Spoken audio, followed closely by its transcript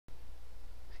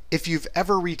If you've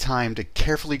ever retimed a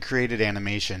carefully created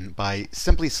animation by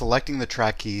simply selecting the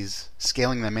track keys,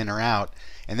 scaling them in or out,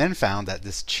 and then found that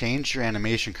this changed your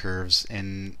animation curves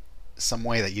in some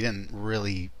way that you didn't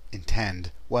really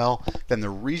intend, well, then the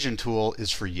region tool is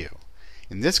for you.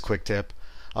 In this quick tip,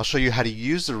 I'll show you how to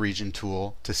use the region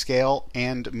tool to scale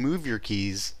and move your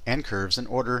keys and curves in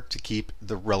order to keep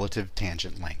the relative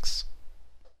tangent lengths.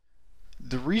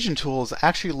 The region tool is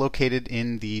actually located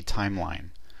in the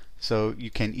timeline. So you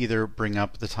can either bring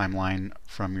up the timeline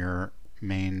from your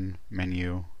main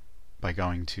menu by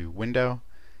going to Window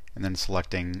and then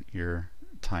selecting your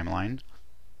timeline,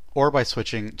 or by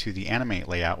switching to the Animate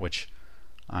layout, which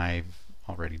I've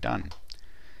already done.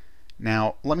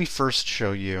 Now let me first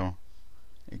show you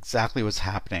exactly what's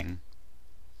happening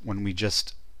when we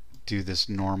just do this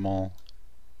normal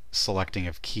selecting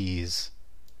of keys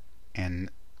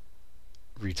and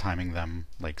retiming them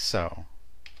like so.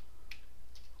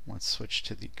 Let's switch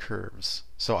to the curves.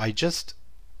 So I just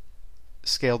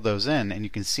scaled those in, and you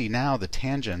can see now the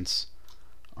tangents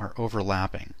are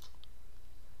overlapping.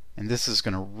 And this is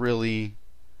going to really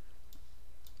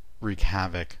wreak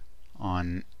havoc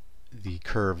on the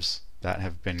curves that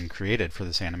have been created for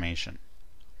this animation.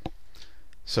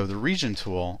 So the region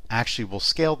tool actually will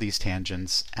scale these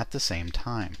tangents at the same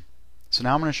time. So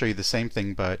now I'm going to show you the same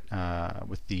thing but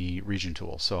with the region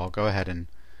tool. So I'll go ahead and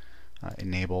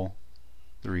enable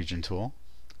the region tool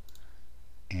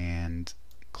and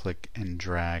click and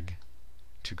drag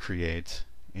to create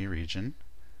a region.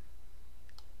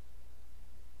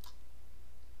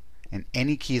 And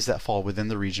any keys that fall within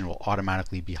the region will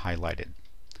automatically be highlighted.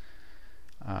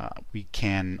 We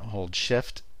can hold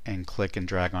Shift and click and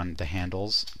drag on the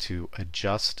handles to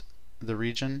adjust the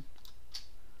region,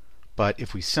 but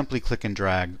if we simply click and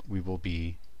drag, we will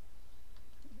be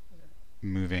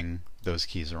moving those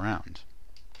keys around.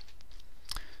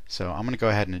 So I'm going to go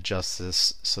ahead and adjust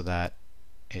this so that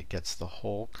it gets the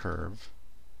whole curve.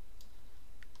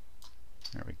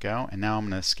 There we go. And now I'm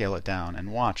going to scale it down,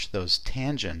 and watch, those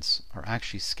tangents are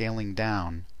actually scaling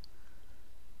down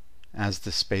as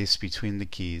the space between the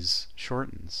keys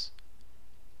shortens.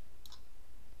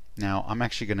 Now I'm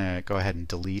actually going to go ahead and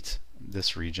delete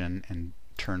this region and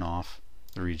turn off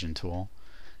the region tool,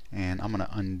 and I'm going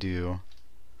to undo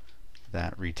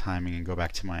that retiming and go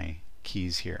back to my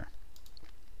keys here.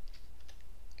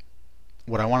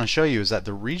 What I want to show you is that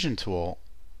the region tool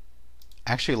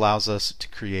actually allows us to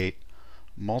create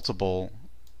multiple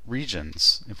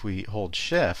regions. If we hold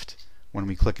Shift, when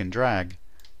we click and drag,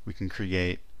 we can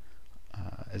create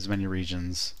as many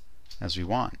regions as we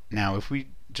want. Now if we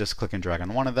just click and drag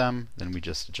on one of them, then we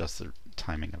just adjust the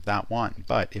timing of that one.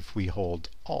 But if we hold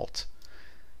Alt,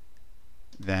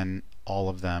 then all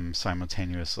of them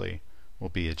simultaneously will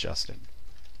be adjusted.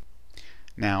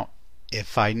 Now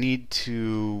if I need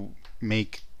to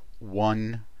make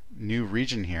one new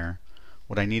region here,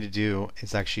 what I need to do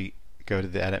is actually go to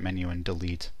the Edit menu and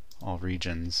delete all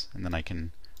regions, and then I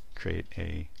can create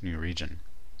a new region.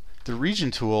 The region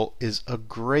tool is a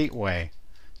great way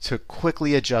to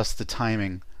quickly adjust the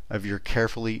timing of your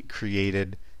carefully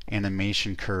created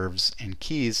animation curves and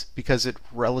keys because it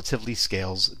relatively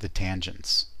scales the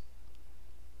tangents.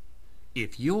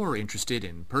 If you're interested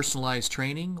in personalized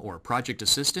training or project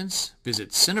assistance,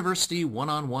 visit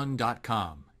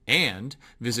Cineversity1on1.com and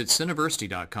visit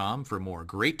Cineversity.com for more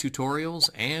great tutorials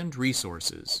and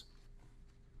resources.